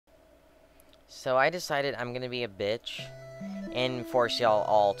So I decided I'm gonna be a bitch and force y'all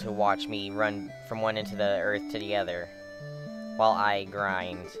all to watch me run from one end of the earth to the other while I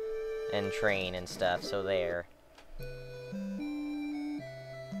grind and train and stuff, so there.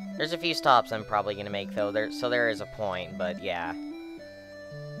 There's a few stops I'm probably gonna make though, so there is a point, but yeah.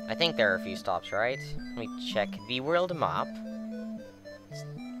 I think there are a few stops, right? Let me check the world map.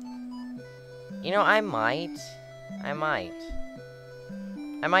 You know, I might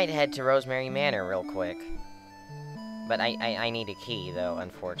head to Rosemary Manor real quick. But I need a key, though,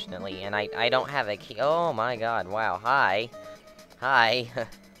 unfortunately. And I don't have a key. Oh, my God. Wow. Hi. Hi.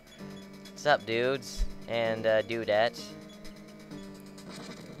 What's up, dudes? And, dudettes.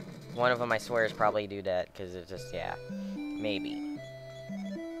 One of them, I swear, is probably dudette. Because it's just, yeah. Maybe.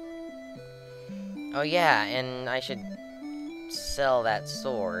 Oh, yeah. And I should sell that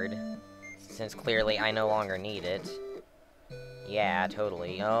sword. Since clearly I no longer need it. Yeah,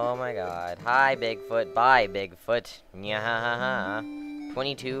 totally. Oh my god. Hi, Bigfoot. Bye, Bigfoot. Nyahahaha.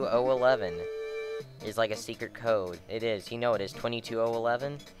 22011 is like a secret code. It is. You know it is.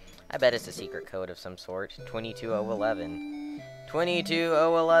 22011? I bet it's a secret code of some sort. 22011.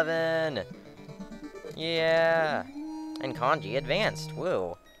 22011! Yeah! And kanji advanced.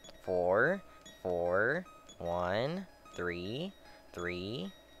 Woo. 4, 4, 1, 3,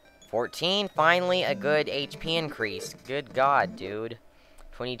 3, 14, finally a good HP increase. Good god, dude.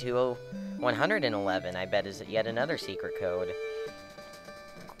 111, I bet is yet another secret code.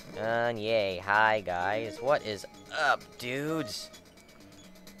 Yay. Hi, guys. What is up, dudes?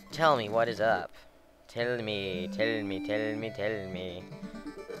 Tell me what is up. Tell me, tell me, tell me, tell me.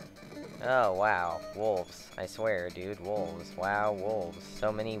 Oh, wow. Wolves. I swear, dude. Wolves. Wow, wolves.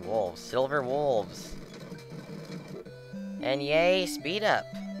 So many wolves. Silver wolves. And yay, speed up.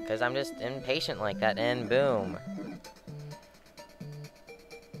 Because I'm just impatient like that, and boom.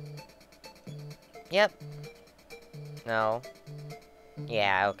 Yep. No.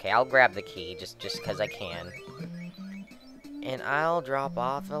 Yeah, okay, I'll grab the key, just because I can. And I'll drop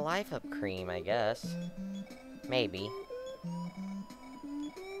off a life up cream, I guess. Maybe.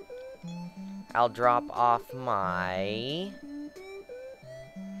 I'll drop off my...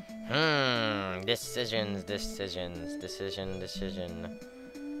 Decision.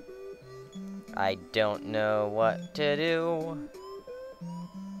 I don't know what to do.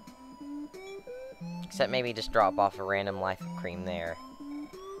 Except maybe just drop off a random life of cream there.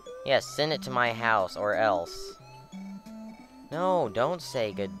 Yes, send it to my house, or else. No, don't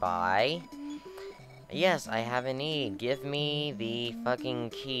say goodbye. Yes, I have a need. Give me the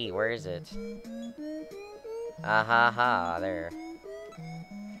fucking key. Where is it? Ahaha, there.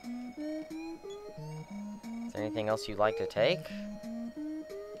 Is there anything else you'd like to take?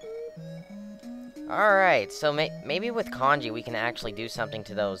 Alright, so maybe with kanji we can actually do something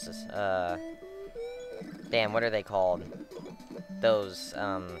to those, damn, what are they called? Those,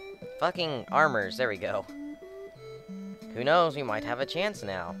 fucking armors, there we go. Who knows, we might have a chance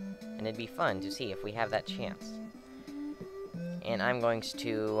now. And it'd be fun to see if we have that chance. And I'm going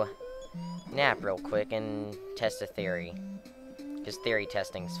to nap real quick and test a theory. Because theory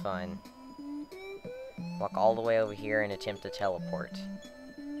testing's fun. Walk all the way over here and attempt to teleport.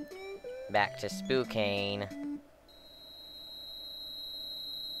 Back to Spokane.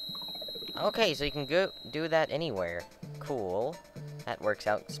 Okay, so you can go do that anywhere. Cool. That works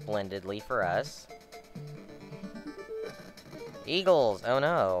out splendidly for us. Eagles! Oh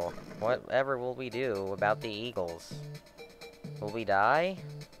no. Whatever will we do about the eagles? Will we die?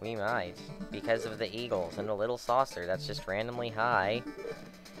 We might. Because of the eagles and a little saucer that's just randomly high.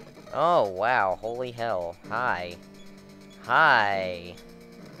 Oh, wow. Holy hell. Hi. Hi.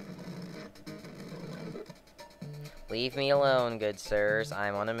 Leave me alone, good sirs.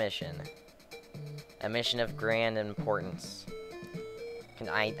 I'm on a mission. A mission of grand importance.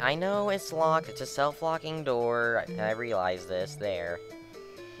 I know it's locked. It's a self-locking door. I realize this. There.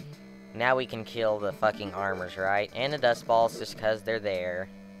 Now we can kill the fucking armors, right? And the dust balls just because they're there.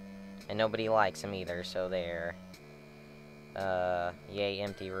 And nobody likes them either, so there. Yay,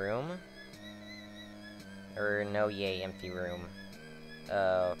 empty room. Or no yay, empty room.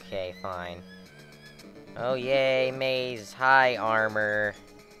 Okay, fine. Oh, yay, maze. Hi, armor.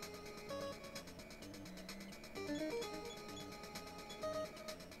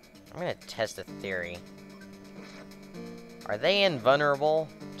 I'm gonna test a theory. Are they invulnerable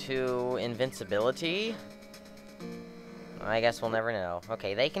to invincibility? I guess we'll never know.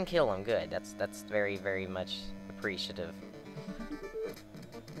 Okay, they can kill them. Good. That's very, very much appreciative.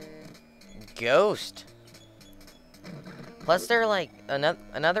 Ghost. Plus, they're like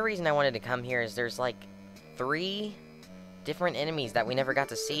another reason I wanted to come here is there's like 3 different enemies that we never got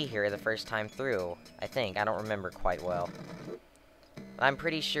to see here the first time through. I think. I don't remember quite well. I'm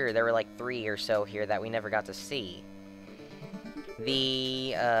pretty sure there were like 3 or so here that we never got to see.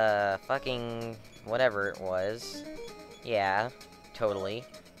 The, fucking whatever it was. Yeah, totally.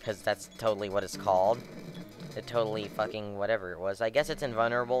 Because that's totally what it's called. The totally fucking whatever it was. I guess it's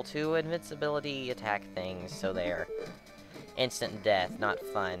invulnerable to invincibility attack things, so there. Instant death, not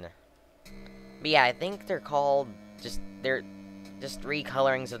fun. But yeah, I think they're called they're just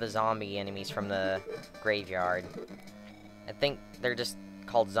recolorings of the zombie enemies from the graveyard. I think they're just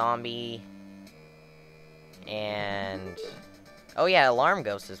called zombie. And oh yeah, alarm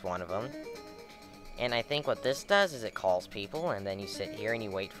ghost is one of them. And I think what this does is it calls people, and then you sit here and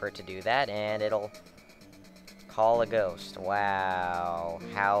you wait for it to do that, and it'll call a ghost. Wow,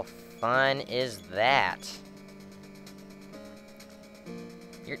 how fun is that?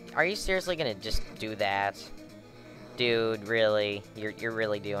 Are you seriously gonna just do that? Dude, really? You're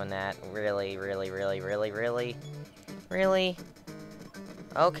really doing that? Really, really, really, really, really? Really?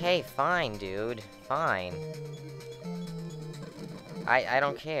 Okay, fine, dude. Fine. I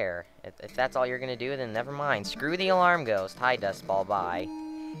don't care. If that's all you're gonna do, then never mind. Screw the alarm ghost. Hi, Dustball, bye.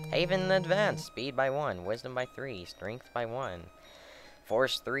 Haven advance. Speed by 1. Wisdom by 3. Strength by 1.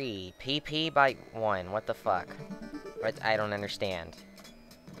 Force 3. PP by 1. What the fuck? I don't understand.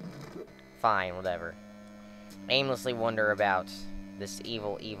 Fine, whatever. Aimlessly wander about this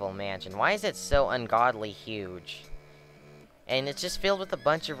evil, evil mansion. Why is it so ungodly huge? And it's just filled with a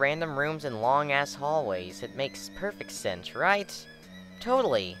bunch of random rooms and long-ass hallways. It makes perfect sense, right?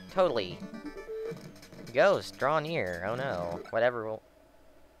 Totally, totally. Ghost, draw near. Oh no. Whatever will...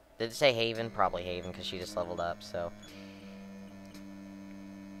 Did it say Haven? Probably Haven, because she just leveled up, so...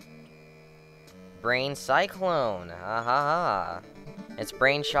 Brain Cyclone. Ha. It's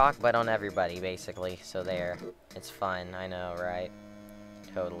brain shock, but on everybody, basically. So there. It's fun, I know, right?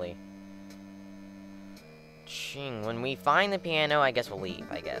 Totally. Ching. When we find the piano, I guess we'll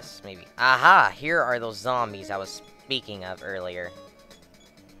leave, I guess. Maybe. Aha! Here are those zombies I was speaking of earlier.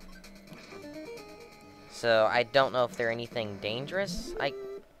 So, I don't know if they're anything dangerous.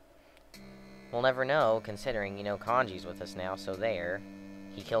 We'll never know, considering, you know, Kanji's with us now, so there.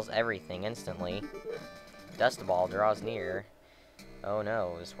 He kills everything instantly. Dustball draws near. Oh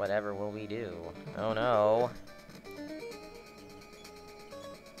no, whatever will we do? Oh no.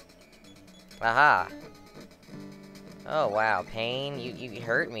 Aha! Oh wow, Pain, you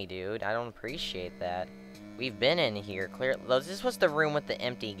hurt me, dude. I don't appreciate that. We've been in here, clear. This was the room with the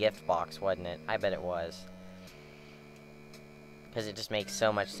empty gift box, wasn't it? I bet it was. Because it just makes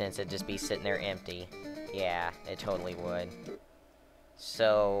so much sense it'd just be sitting there empty. Yeah, it totally would.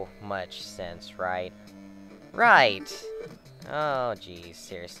 So much sense, right? Right! Oh, geez,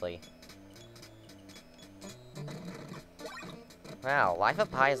 seriously. Wow, Life of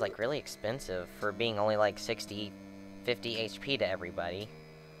Pi is, like, really expensive for being only, like, 50 HP to everybody.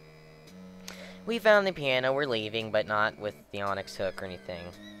 We found the piano, we're leaving, but not with the Onyx hook or anything,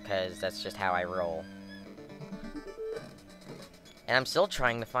 because that's just how I roll. And I'm still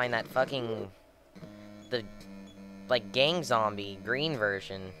trying to find that fucking... like, gang zombie green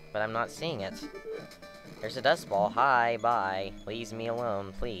version, but I'm not seeing it. There's a dust ball. Hi, bye. Leave me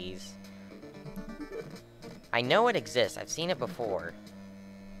alone, please. I know it exists. I've seen it before.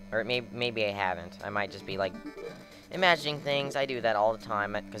 Or maybe I haven't. I might just be, like, imagining things. I do that all the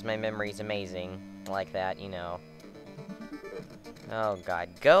time, because my memory's amazing. Like that, you know. Oh, God.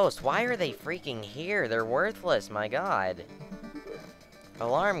 Ghosts, why are they freaking here? They're worthless, my God.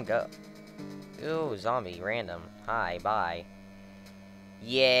 Alarm go... Ooh, zombie, random. Hi, bye.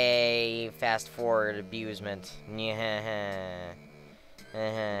 Yay, fast forward abusement. Yeah.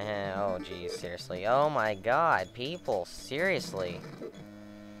 Oh, geez, seriously. Oh my God, people, seriously.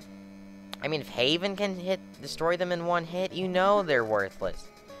 I mean, if Haven can destroy them in one hit, you know they're worthless.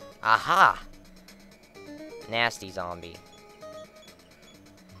 Aha! Nasty zombie.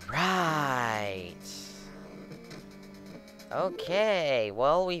 Right. Okay,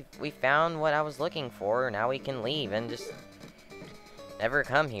 well, we found what I was looking for. Now we can leave and just never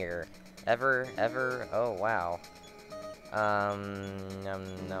come here. Ever. Oh, wow. Num.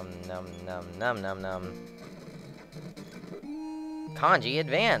 Kanji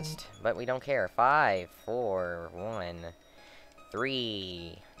advanced, but we don't care. 5, 4, 1,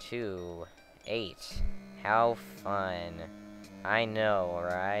 3, 2, 8. How fun. I know,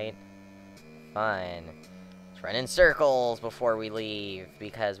 right? Fun. Let's run in circles before we leave,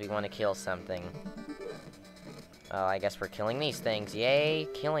 because we want to kill something. Oh, I guess we're killing these things. Yay,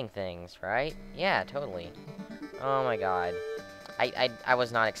 killing things, right? Yeah, totally. Oh my God. I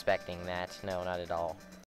was not expecting that. No, not at all.